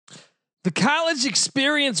The college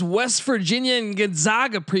experience, West Virginia and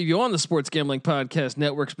Gonzaga preview on the Sports Gambling Podcast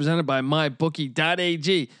Network is presented by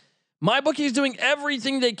MyBookie.ag. MyBookie is doing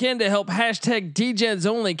everything they can to help #DGens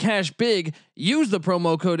only cash big. Use the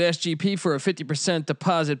promo code SGP for a 50%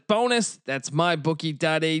 deposit bonus. That's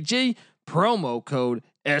MyBookie.ag, promo code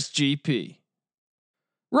SGP.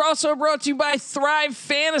 We're also brought to you by Thrive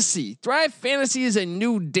Fantasy. Thrive Fantasy is a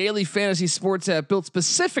new daily fantasy sports app built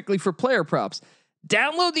specifically for player props.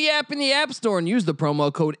 Download the app in the App Store and use the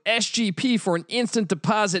promo code SGP for an instant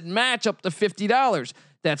deposit match up to $50.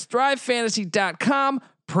 That's thrivefantasy.com,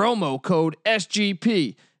 promo code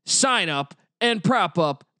SGP. Sign up and prop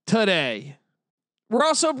up today. We're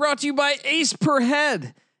also brought to you by Ace Per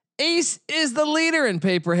Head. Ace is the leader in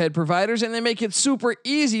pay-per-head providers, and they make it super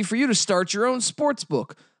easy for you to start your own sports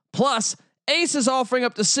book. Plus, Ace is offering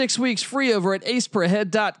up to 6 weeks free over at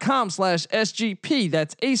aceperhead.com/SGP.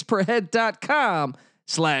 That's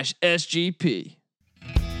aceperhead.com/SGP.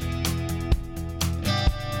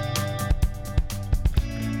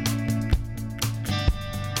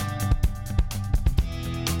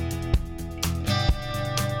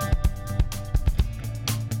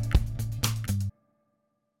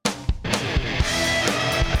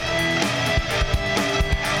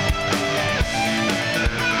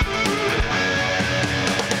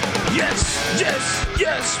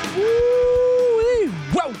 Yes. Woo-wee.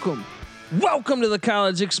 Welcome to the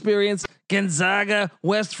college experience. Gonzaga,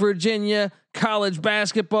 West Virginia college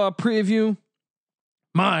basketball preview.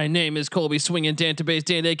 My name is Colby Swinging Database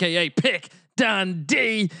Dan, aka Pick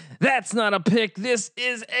Dundee. That's not a pick. This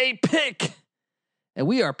is a pick, and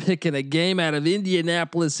we are picking a game out of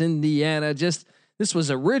Indianapolis, Indiana. This was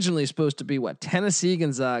originally supposed to be Tennessee,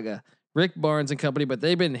 Gonzaga, Rick Barnes and company, but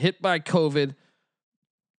they've been hit by COVID.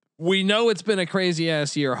 We know it's been a crazy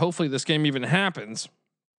ass year. Hopefully this game even happens,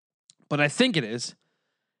 but I think it is.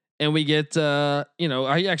 And we get, I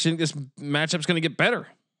actually think this matchup's going to get better.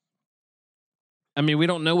 I mean, we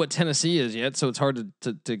don't know what Tennessee is yet, so it's hard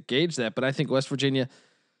to gauge that, but I think West Virginia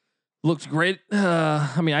looked great.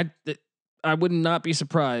 I would not be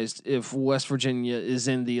surprised if West Virginia is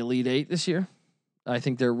in the Elite Eight this year. I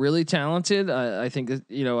think they're really talented. I think that,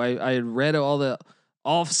 I had read all the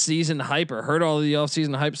off-season hype or heard all the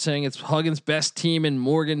off-season hype saying it's Huggins' best team in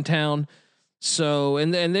Morgantown. So,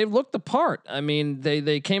 and they've looked the part. I mean,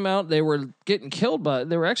 they came out, they were getting killed, but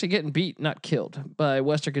they were actually getting beat, not killed, by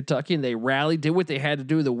Western Kentucky, and they rallied, did what they had to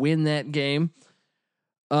do to win that game.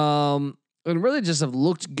 And really just have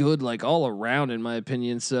looked good, like all around, in my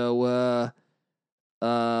opinion. So,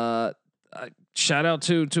 shout out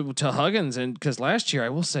to Huggins, and because last year I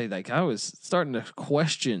will say, like, I was starting to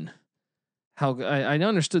question how I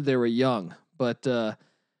understood they were young, but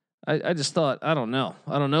I just thought I don't know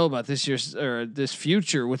about this year's or this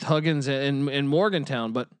future with Huggins in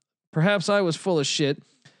Morgantown, but perhaps I was full of shit.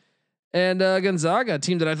 And Gonzaga, a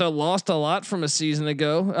team that I thought lost a lot from a season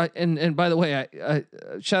ago. And by the way, I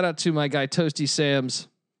shout out to my guy Toasty Sam's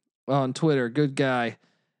on Twitter, good guy,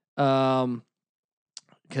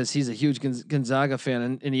 because he's a huge Gonzaga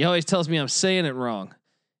fan, and he always tells me I'm saying it wrong.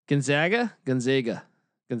 Gonzaga.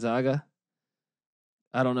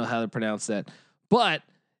 I don't know how to pronounce that, but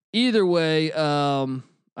either way,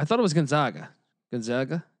 I thought it was Gonzaga.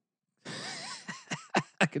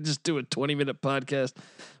 I could just do a 20-minute podcast,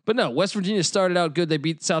 but no, West Virginia started out good. They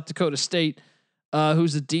beat South Dakota State,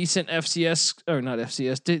 who's a decent FCS or not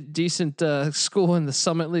FCS, decent school in the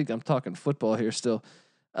Summit League. I'm talking football here still.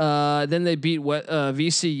 Then they beat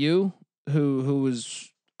VCU, who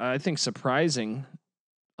was, I think, surprising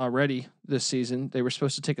already this season. They were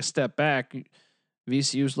supposed to take a step back.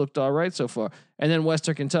 VCU's looked all right so far. And then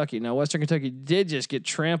Western Kentucky. Now, Western Kentucky did just get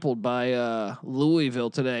trampled by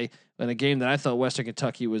Louisville today in a game that I thought Western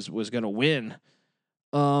Kentucky was going to win.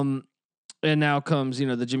 And now comes,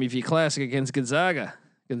 the Jimmy V Classic against Gonzaga.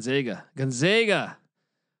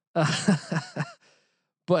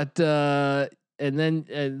 But and then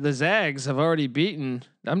the Zags have already beaten.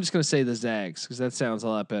 I'm just going to say the Zags because that sounds a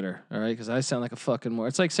lot better. All right, because I sound like a fucking more.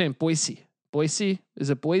 It's like saying Boise. Boise,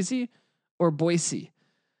 is it Boise? Or Boise.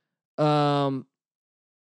 Well,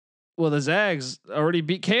 the Zags already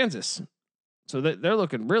beat Kansas, so they're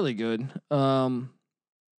looking really good.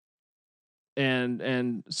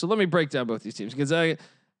 And so let me break down both these teams because the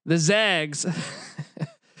Zags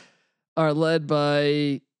are led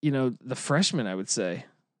by the freshman, I would say.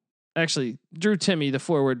 Actually, Drew Timme, the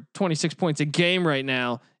forward, 26 points a game right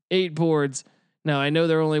now, 8 boards. Now I know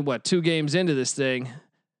they're only 2 games into this thing.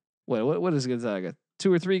 What is Gonzaga?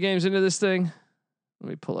 2 or 3 games into this thing. Let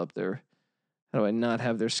me pull up their. How do I not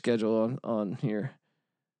have their schedule on here?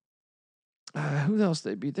 Who else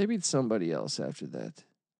they beat? They beat somebody else after that.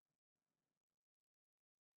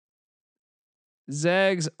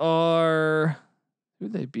 Zags are who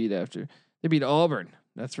they beat after? They beat Auburn.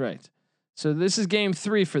 That's right. So this is game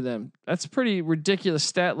 3 for them. That's a pretty ridiculous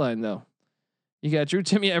stat line though. You got Drew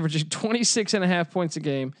Timme averaging 26.5 points a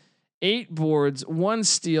game, 8 boards, 1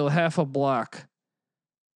 steal, half a block.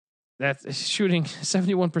 That's shooting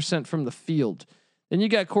 71% from the field. Then you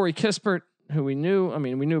got Corey Kispert, who we knew. I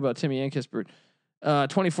mean, we knew about Timme and Kispert.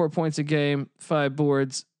 24 points a game, 5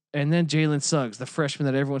 boards. And then Jalen Suggs, the freshman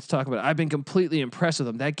that everyone's talking about. I've been completely impressed with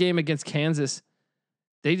him. That game against Kansas,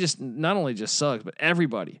 they just, not only just Suggs, but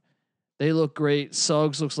everybody. They look great.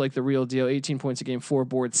 Suggs looks like the real deal. 18 points a game, 4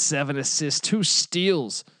 boards, 7 assists, 2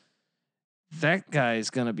 steals. That guy is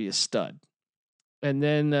going to be a stud. And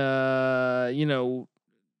then, Joel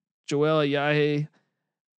Ayahe,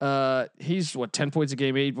 he's 10 points a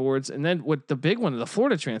game, 8 boards. And then what the big one, the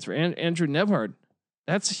Florida transfer, Andrew Nebhard.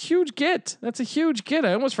 That's a huge get.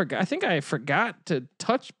 I almost forgot. I think I forgot to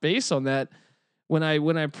touch base on that when I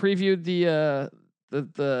previewed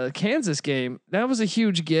the Kansas game. That was a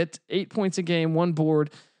huge get. 8 points a game, 1 board,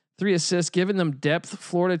 3 assists, giving them depth.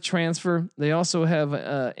 Florida transfer. They also have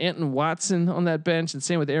Anton Watson on that bench, and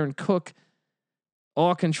same with Aaron Cook,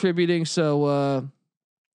 all contributing. So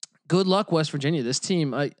good luck, West Virginia. This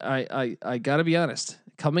team, I gotta be honest.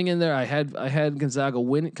 Coming in there, I had Gonzaga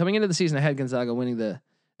win. Coming into the season, I had Gonzaga winning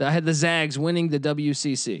I had the Zags winning the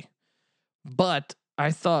WCC, but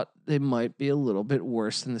I thought they might be a little bit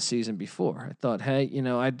worse than the season before. I thought, hey,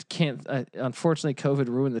 unfortunately, COVID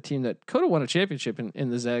ruined the team that could have won a championship in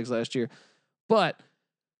the Zags last year, but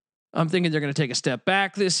I'm thinking they're going to take a step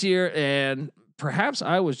back this year, and perhaps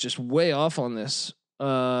I was just way off on this.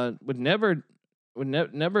 With Nebard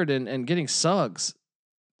and getting Suggs,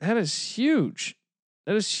 that is huge.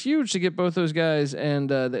 That is huge to get both those guys, and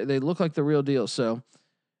they look like the real deal. So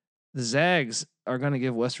the Zags are going to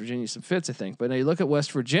give West Virginia some fits, I think. But now you look at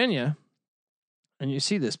West Virginia, and you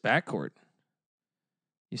see this backcourt.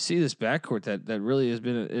 That really has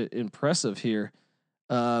been impressive here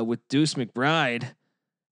with Deuce McBride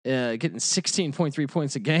getting 16.3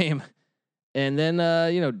 points a game. And then,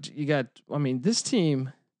 you got, this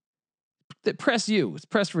team that it's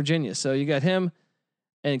pressed Virginia. So you got him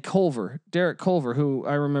and Derek Culver, who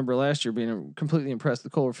I remember last year being completely impressed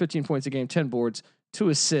with Culver. 15 points a game, 10 boards, 2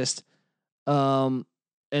 assists. And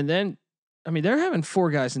then, they're having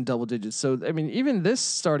 4 guys in double digits. So, even this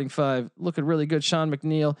starting 5 looking really good. Sean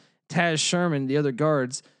McNeil, Taz Sherman, the other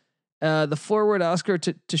guards. The forward Oscar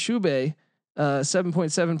Tashube,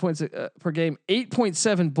 7.7 points per game,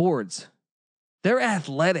 8.7 boards. They're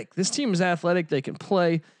athletic. This team is athletic. They can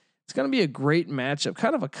play. It's going to be a great matchup,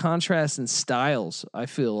 kind of a contrast in styles. I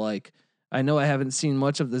feel like I know I haven't seen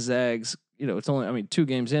much of the Zags. It's only, 2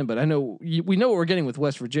 games in, but I know we know what we're getting with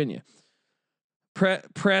West Virginia.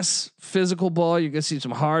 Press, physical ball. You're going to see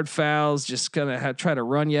some hard fouls, just going to try to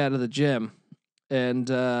run you out of the gym. And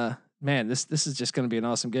man, this is just going to be an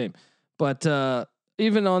awesome game. But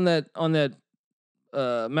even on that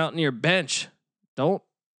Mountaineer bench,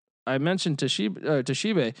 I mentioned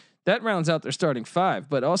Toshibe. That rounds out their starting 5,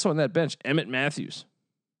 but also on that bench, Emmett Matthews,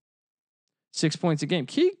 6 points a game,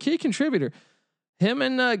 key contributor. Him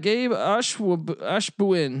and Gabe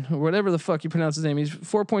Ashbuin, or whatever the fuck you pronounce his name, he's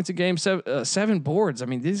 4 points a game, 7 boards.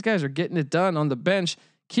 These guys are getting it done on the bench,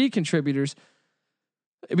 key contributors.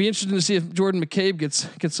 It'd be interesting to see if Jordan McCabe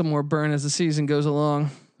gets some more burn as the season goes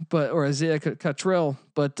along, or Isaiah Cottrell.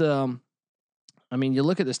 But you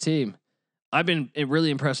look at this team. I've been really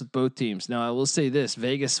impressed with both teams. Now, I will say this: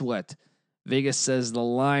 Vegas says the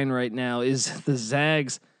line right now is the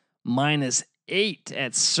Zags -8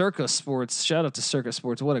 at Circa Sports. Shout out to Circa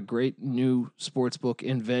Sports. What a great new sports book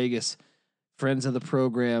in Vegas. Friends of the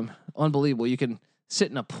program. Unbelievable. You can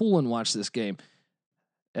sit in a pool and watch this game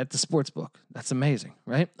at the sports book. That's amazing,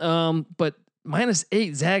 right? But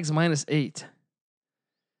 -8, Zags -8.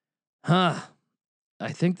 I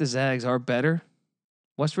think the Zags are better.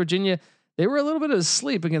 West Virginia, they were a little bit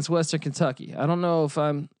asleep against Western Kentucky. I don't know if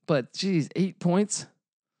but geez, 8 points.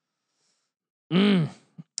 I'm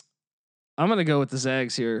going to go with the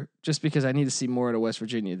Zags here just because I need to see more out of West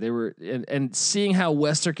Virginia. They were, and seeing how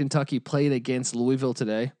Western Kentucky played against Louisville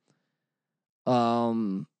today,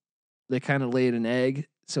 they kind of laid an egg.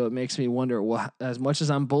 So it makes me wonder, well, as much as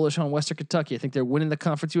I'm bullish on Western Kentucky, I think they're winning the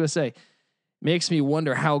Conference USA. Makes me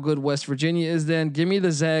wonder how good West Virginia is then. Give me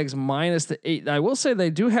the Zags -8. I will say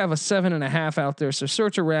they do have a 7.5 out there, so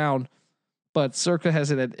search around, but Circa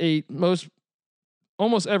has it at 8.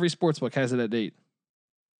 Almost every sportsbook has it at 8.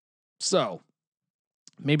 So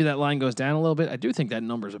maybe that line goes down a little bit. I do think that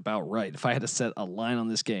number is about right. If I had to set a line on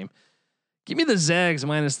this game, Give me the Zags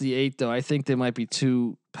minus the 8, though. I think they might be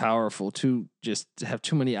too powerful, just have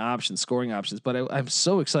too many options, scoring options. But I'm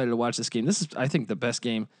so excited to watch this game. This is, I think, the best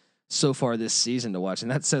game so far this season to watch, and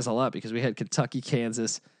that says a lot because we had Kentucky,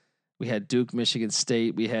 Kansas, we had Duke, Michigan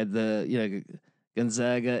State, we had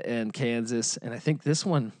Gonzaga and Kansas, and I think this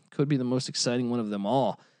one could be the most exciting one of them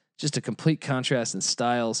all. Just a complete contrast in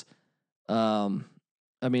styles. I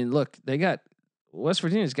mean, look, they got. West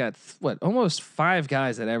Virginia's got almost 5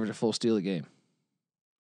 guys that average a full steal a game.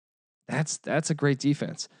 That's a great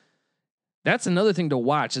defense. That's another thing to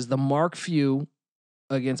watch is the Mark Few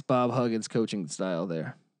against Bob Huggins coaching style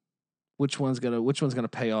there. Which one's gonna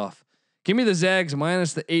pay off? Give me the Zags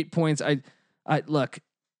minus the 8 points. I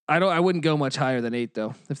wouldn't go much higher than 8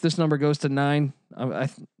 though. If this number goes to 9,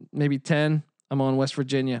 maybe 10, I'm on West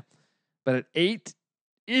Virginia. But at 8,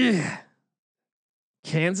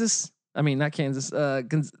 Kansas. I mean, not Kansas.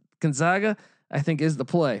 Gonzaga, I think, is the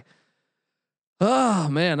play. Oh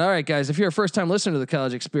man! All right, guys. If you're a first time listener to the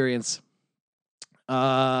College Experience,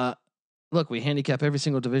 look, we handicap every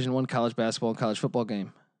single Division I college basketball and college football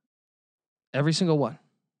game. Every single one.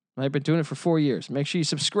 I've been doing it for 4 years. Make sure you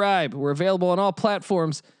subscribe. We're available on all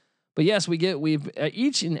platforms. But yes, we've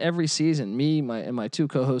each and every season. Me, and my 2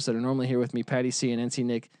 co-hosts that are normally here with me, Patty C and NC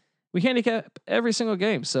Nick. We handicap every single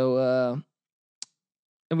game. So.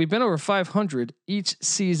 And we've been over 500 each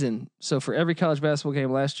season. So for every college basketball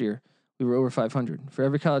game last year, we were over 500. For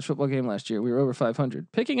every college football game last year, we were over 500.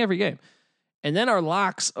 Picking every game. And then our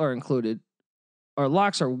locks are included. Our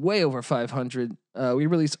locks are way over 500. We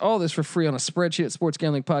release all this for free on a spreadsheet at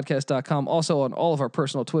sportsgamblingpodcast.com. Also on all of our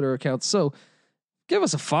personal Twitter accounts. So give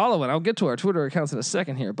us a follow, and I'll get to our Twitter accounts in a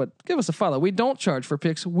second here. But give us a follow. We don't charge for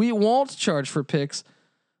picks. We won't charge for picks.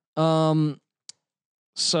 So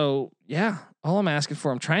yeah, all I'm asking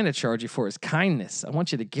for, I'm trying to charge you for, is kindness. I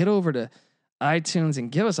want you to get over to iTunes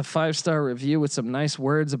and give us a 5-star review with some nice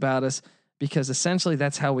words about us, because essentially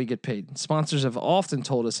that's how we get paid. Sponsors have often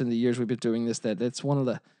told us in the years we've been doing this that it's one of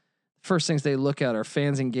the first things they look at are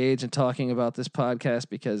fans engaged in talking about this podcast,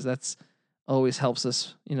 because that's always helps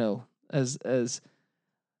us, as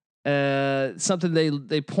something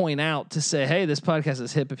they point out to say, hey, this podcast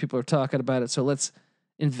is hip and people are talking about it, so let's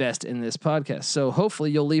invest in this podcast. So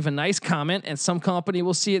hopefully you'll leave a nice comment and some company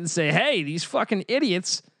will see it and say, hey, these fucking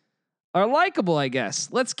idiots are likable, I guess.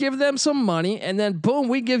 Let's give them some money. And then boom,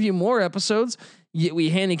 we give you more episodes.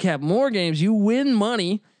 We handicap more games. You win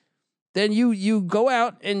money. Then you go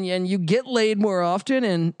out and you get laid more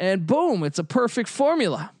often, and boom, it's a perfect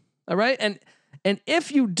formula. All right. And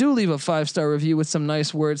if you do leave a 5-star review with some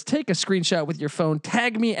nice words, take a screenshot with your phone,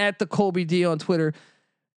 tag me at the Colby D on Twitter,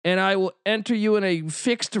 and I will enter you in a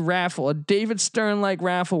fixed raffle, a David Stern-like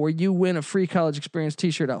raffle where you win a free College Experience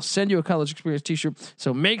t-shirt. I'll send you a College Experience t-shirt.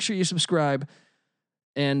 So make sure you subscribe,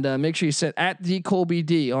 and make sure you set at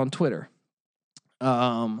 @DColbyD on Twitter.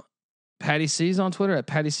 Patty C's on Twitter at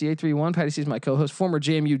PattyC831. Patty C is my co-host, former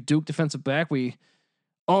JMU Duke defensive back. We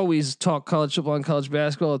always talk college football and college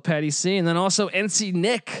basketball with Patty C. And then also NC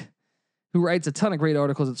Nick, who writes a ton of great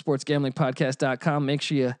articles at sportsgamblingpodcast.com. Make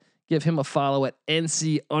sure you give him a follow at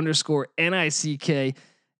NC_NICK.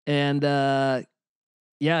 And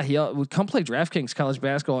he would come play DraftKings college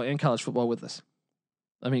basketball and college football with us.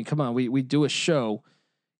 I mean, come on, we do a show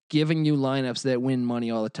giving you lineups that win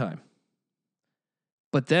money all the time.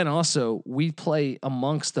 But then also we play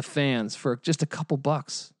amongst the fans for just a couple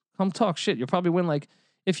bucks. Come talk shit. You'll probably win, like,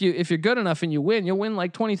 if you're good enough and you win, you'll win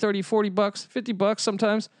like 20, 30, 40 bucks, 50 bucks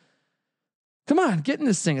sometimes. Come on, get in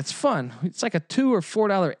this thing. It's fun. It's like a $2 or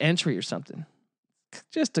 $4 entry or something.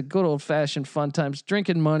 Just a good old fashioned fun times,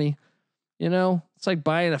 drinking money. It's like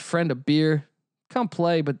buying a friend a beer. Come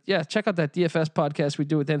play. But yeah, check out that DFS podcast we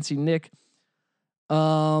do with NC Nick.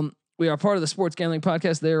 We are part of the Sports Gambling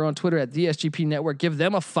Podcast. They're on Twitter at the SGP Network. Give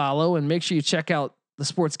them a follow, and make sure you check out the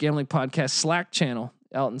Sports Gambling Podcast Slack channel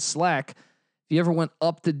out in Slack. If you ever want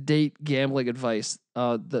up-to-date gambling advice,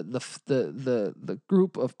 the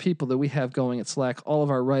group of people that we have going at Slack, all of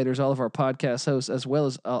our writers, all of our podcast hosts, as well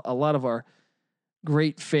as a lot of our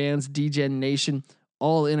great fans, DGen Nation,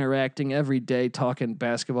 all interacting every day, talking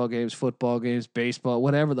basketball games, football games, baseball,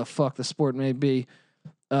 whatever the fuck the sport may be.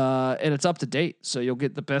 And it's up to date, so you'll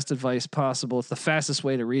get the best advice possible. It's the fastest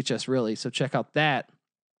way to reach us, really. So check out that.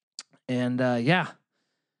 And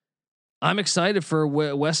I'm excited for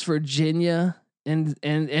West Virginia and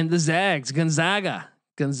the Zags, Gonzaga.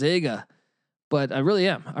 But I really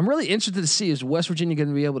am. I'm really interested to see, is West Virginia going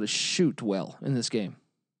to be able to shoot well in this game?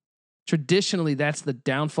 Traditionally, that's the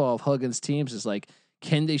downfall of Huggins teams, is like,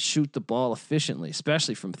 can they shoot the ball efficiently,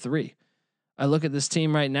 especially from 3? I look at this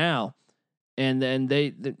team right now, And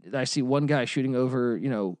then I see one guy shooting over,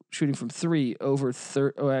 shooting from three over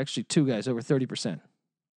actually two guys over 30%.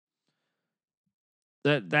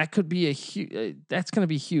 That could be that's going to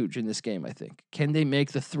be huge in this game. I think. Can they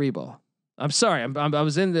make the three ball? I'm sorry. I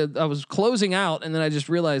was closing out, and then I just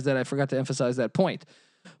realized that I forgot to emphasize that point.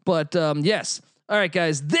 But yes. All right,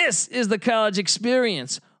 guys. This is the college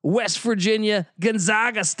experience, West Virginia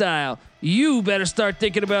Gonzaga style. You better start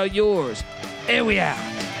thinking about yours. And we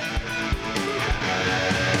out.